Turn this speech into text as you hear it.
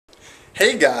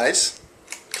Hey guys,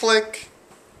 click.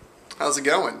 How's it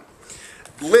going?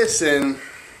 Listen,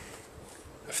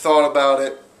 I've thought about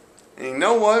it, and you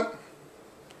know what?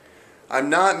 I'm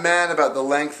not mad about the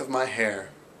length of my hair.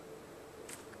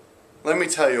 Let me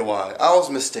tell you why. I was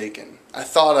mistaken. I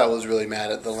thought I was really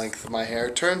mad at the length of my hair.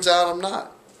 Turns out I'm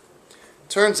not.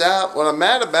 Turns out what I'm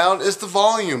mad about is the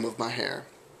volume of my hair.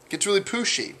 It gets really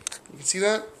pooshy. You can see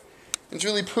that? It's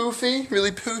really poofy,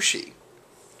 really pooshy.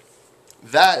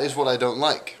 That is what I don't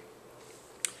like.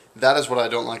 That is what I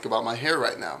don't like about my hair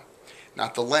right now.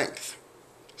 Not the length.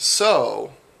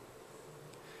 So,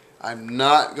 I'm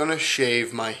not going to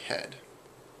shave my head.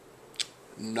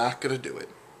 I'm not going to do it.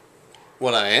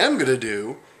 What I am going to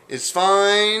do is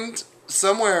find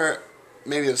somewhere,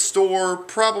 maybe a store,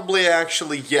 probably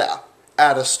actually, yeah,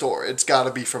 at a store. It's got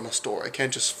to be from a store. I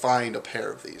can't just find a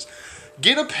pair of these.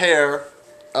 Get a pair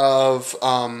of,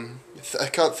 I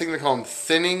think they call them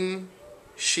thinning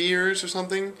shears or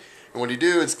something. And what you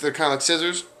do is they're kind of like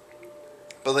scissors,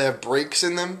 but they have breaks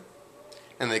in them,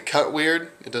 and they cut weird.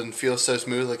 It doesn't feel so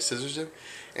smooth like scissors do.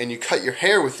 And you cut your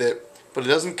hair with it, but it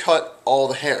doesn't cut all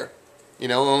the hair. You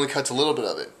know, it only cuts a little bit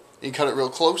of it. You cut it real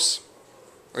close,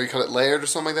 or you cut it layered or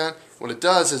something like that. What it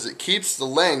does is it keeps the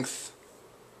length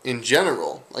in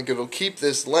general. Like, it'll keep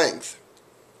this length,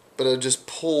 but it just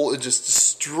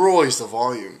destroys the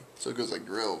volume. So it goes like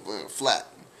real flat,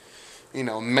 you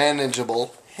know,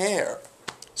 manageable hair.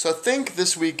 So I think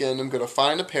this weekend I'm going to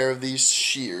find a pair of these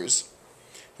shears.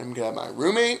 I'm going to have my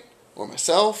roommate or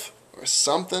myself or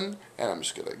something, and I'm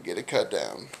just going to get it cut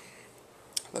down.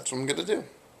 That's what I'm going to do.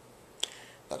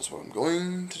 That is what I'm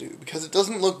going to do. Because it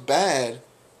doesn't look bad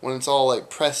when it's all like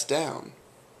pressed down.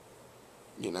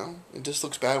 You know? It just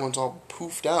looks bad when it's all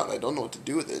poofed out. I don't know what to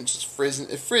do with it. It's just frizzing.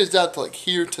 It frizzed out to like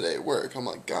here today at work. I'm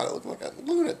like, God, I look like a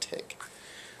lunatic.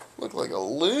 I look like a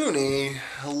loony.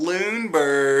 A loon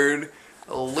bird.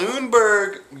 A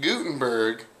Luneburg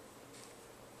Gutenberg.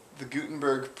 The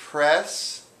Gutenberg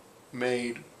Press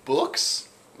made books?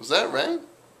 Was that right?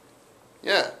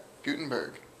 Yeah,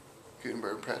 Gutenberg.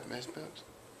 Gutenberg Press made books.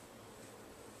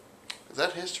 Is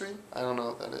that history? I don't know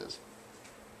what that is.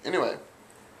 Anyway,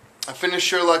 I finished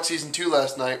Sherlock Season 2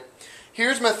 last night.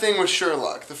 Here's my thing with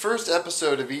Sherlock. The first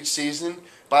episode of each season,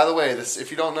 by the way, this,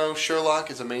 if you don't know, Sherlock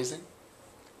is amazing.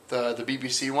 The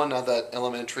BBC one, not that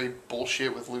elementary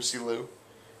bullshit with Lucy Liu.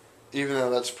 Even though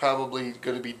that's probably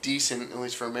going to be decent, at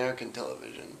least for American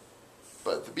television.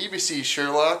 But the BBC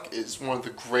Sherlock is one of the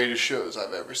greatest shows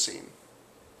I've ever seen.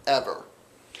 Ever.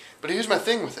 But here's my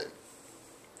thing with it.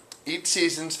 Each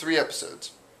season's 3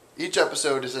 episodes. Each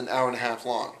episode is an hour and a half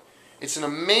long. It's an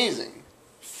amazing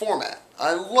format.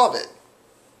 I love it.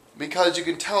 Because you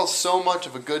can tell so much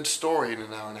of a good story in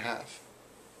an hour and a half.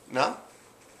 No?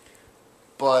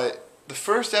 But the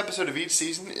first episode of each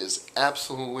season is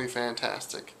absolutely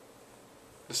fantastic.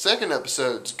 The second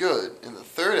episode's good, and the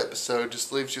third episode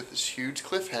just leaves you with this huge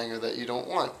cliffhanger that you don't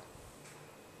want.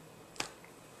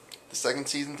 The second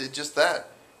season did just that.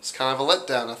 It's kind of a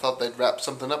letdown. I thought they'd wrap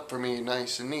something up for me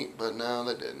nice and neat, but no,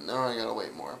 they didn't. Now I gotta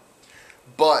wait more.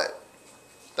 But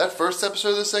that first episode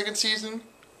of the second season,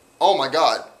 oh my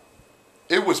God,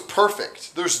 it was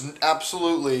perfect. There's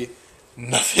absolutely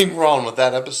nothing wrong with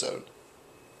that episode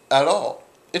at all.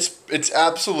 It's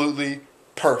absolutely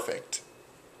perfect.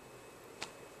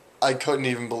 I couldn't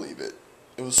even believe it.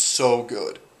 It was so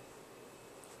good.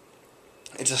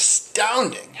 It's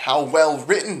astounding how well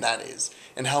written that is,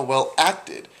 and how well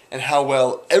acted, and how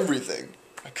well everything.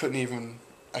 I can't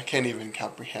even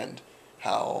comprehend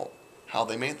how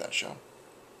they made that show.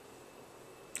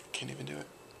 I can't even do it.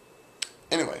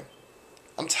 Anyway,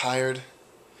 I'm tired.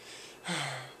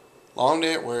 Long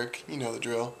day at work, you know the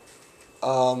drill.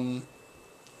 I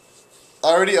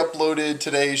already uploaded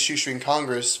today's Shoestring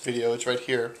Congress video. It's right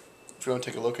here, if you want to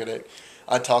take a look at it.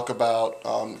 I talk about,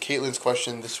 Caitlin's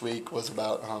question this week was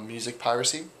about music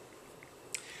piracy.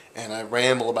 And I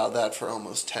ramble about that for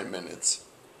almost 10 minutes.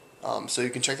 So you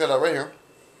can check that out right here.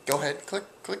 Go ahead,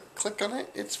 click on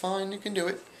it. It's fine, you can do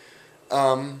it.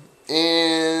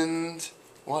 And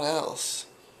what else?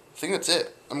 I think that's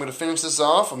it. I'm going to finish this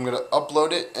off. I'm going to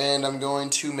upload it, and I'm going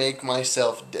to make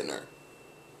myself dinner.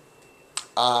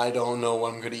 I don't know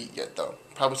what I'm going to eat yet, though.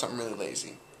 Probably something really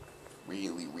lazy.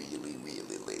 Really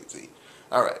lazy.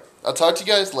 Alright, I'll talk to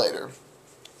you guys later.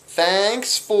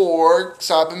 Thanks for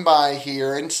stopping by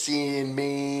here and seeing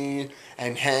me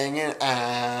and hanging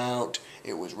out.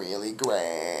 It was really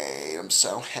great. I'm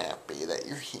so happy that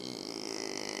you're here.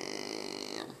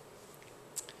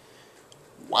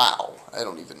 Wow, I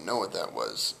don't even know what that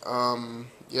was.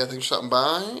 Yeah, thanks for stopping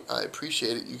by. I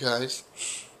appreciate it, you guys.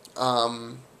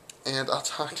 And I'll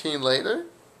talk to you later.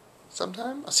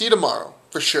 sometime. I'll see you tomorrow,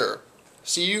 for sure.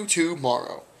 See you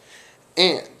tomorrow.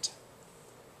 And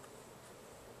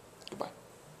goodbye.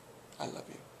 I love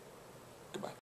you. Goodbye.